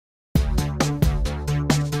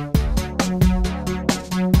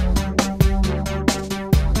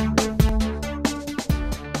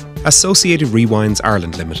Associated Rewinds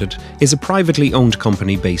Ireland Limited is a privately owned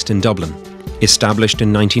company based in Dublin. Established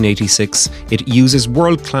in 1986, it uses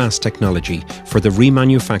world-class technology for the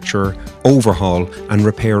remanufacture, overhaul and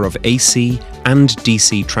repair of AC and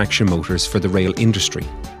DC traction motors for the rail industry.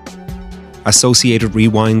 Associated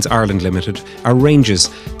Rewinds Ireland Limited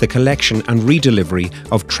arranges the collection and redelivery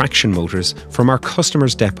of traction motors from our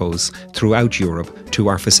customers' depots throughout Europe to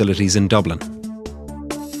our facilities in Dublin.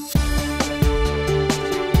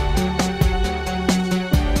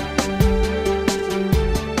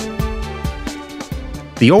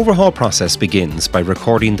 The overhaul process begins by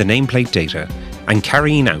recording the nameplate data and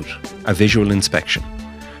carrying out a visual inspection.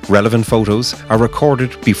 Relevant photos are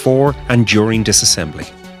recorded before and during disassembly.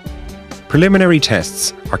 Preliminary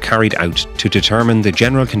tests are carried out to determine the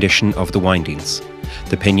general condition of the windings.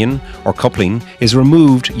 The pinion or coupling is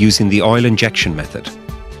removed using the oil injection method.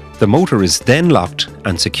 The motor is then locked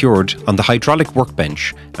and secured on the hydraulic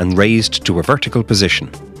workbench and raised to a vertical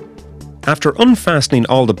position. After unfastening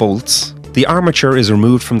all the bolts, the armature is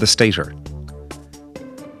removed from the stator.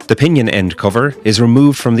 The pinion end cover is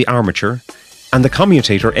removed from the armature, and the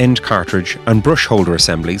commutator end cartridge and brush holder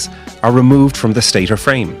assemblies are removed from the stator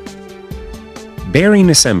frame. Bearing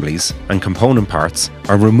assemblies and component parts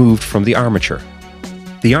are removed from the armature.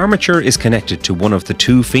 The armature is connected to one of the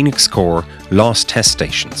two Phoenix Core loss test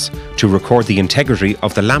stations to record the integrity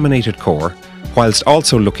of the laminated core, whilst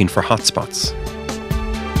also looking for hotspots.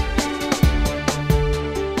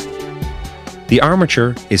 The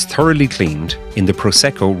armature is thoroughly cleaned in the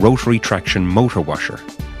Prosecco rotary traction motor washer.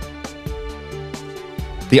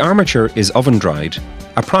 The armature is oven dried,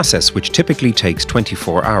 a process which typically takes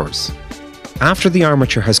 24 hours. After the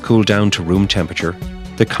armature has cooled down to room temperature,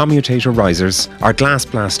 the commutator risers are glass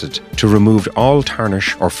blasted to remove all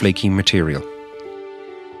tarnish or flaking material.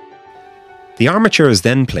 The armature is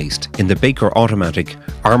then placed in the Baker automatic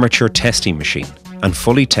armature testing machine and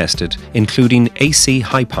fully tested, including AC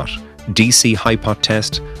high pot, DC high pot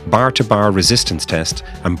test, bar-to-bar resistance test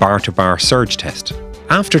and bar-to-bar surge test.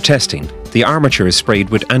 After testing, the armature is sprayed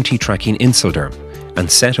with anti-tracking Insulderm and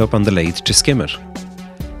set up on the lathe to skim it.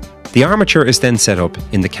 The armature is then set up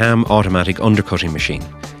in the CAM automatic undercutting machine,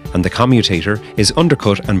 and the commutator is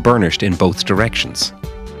undercut and burnished in both directions.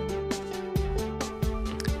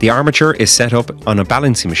 The armature is set up on a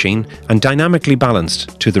balancing machine and dynamically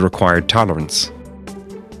balanced to the required tolerance.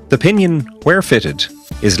 The pinion, where fitted,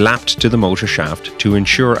 is lapped to the motor shaft to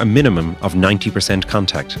ensure a minimum of 90%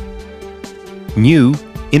 contact. New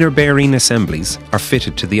inner bearing assemblies are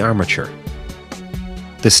fitted to the armature.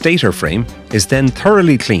 The stator frame is then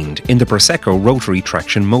thoroughly cleaned in the Prosecco rotary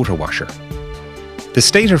traction motor washer. The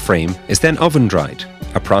stator frame is then oven dried,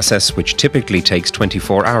 a process which typically takes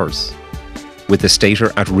 24 hours. With the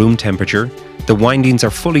stator at room temperature, the windings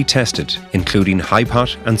are fully tested, including high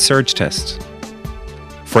pot and surge tests.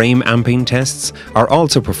 Frame amping tests are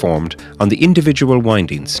also performed on the individual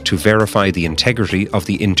windings to verify the integrity of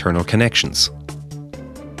the internal connections.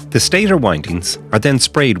 The stator windings are then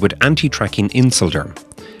sprayed with anti-tracking Insulderm.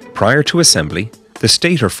 Prior to assembly, the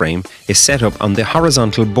stator frame is set up on the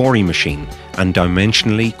horizontal boring machine and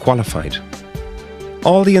dimensionally qualified.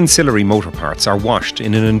 All the ancillary motor parts are washed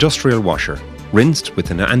in an industrial washer, rinsed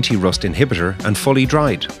with an anti-rust inhibitor and fully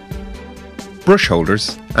dried. Brush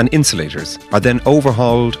holders and insulators are then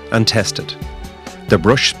overhauled and tested. The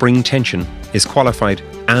brush spring tension is qualified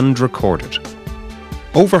and recorded.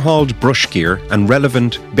 Overhauled brush gear and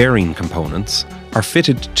relevant bearing components are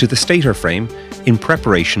fitted to the stator frame in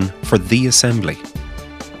preparation for the assembly.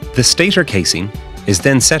 The stator casing is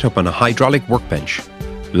then set up on a hydraulic workbench,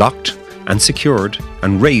 locked and secured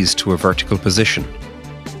and raised to a vertical position.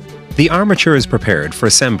 The armature is prepared for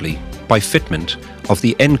assembly by fitment of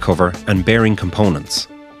the end cover and bearing components.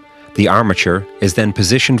 The armature is then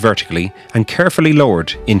positioned vertically and carefully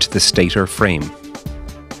lowered into the stator frame.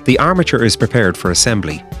 The armature is prepared for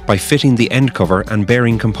assembly by fitting the end cover and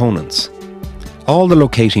bearing components. All the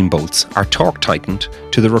locating bolts are torque tightened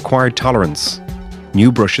to the required tolerance.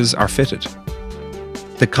 New brushes are fitted.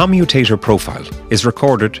 The commutator profile is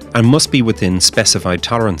recorded and must be within specified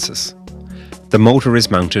tolerances. The motor is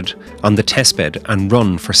mounted on the testbed and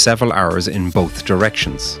run for several hours in both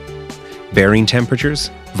directions. Bearing temperatures,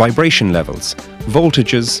 vibration levels,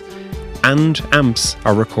 voltages, and amps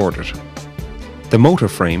are recorded. The motor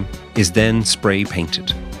frame is then spray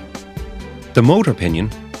painted. The motor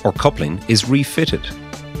pinion or coupling is refitted.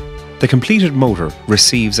 The completed motor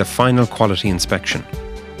receives a final quality inspection.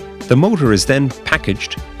 The motor is then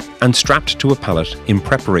packaged and strapped to a pallet in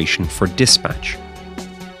preparation for dispatch.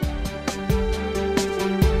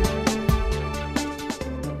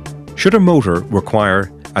 Should a motor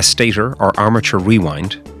require a stator or armature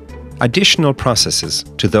rewind, Additional processes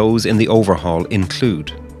to those in the overhaul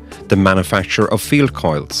include the manufacture of field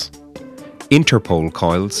coils, interpole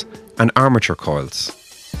coils and armature coils,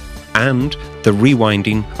 and the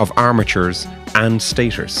rewinding of armatures and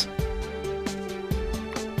stators.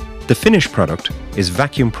 The finished product is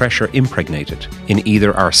vacuum pressure impregnated in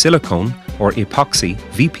either our silicone or epoxy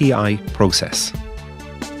VPI process.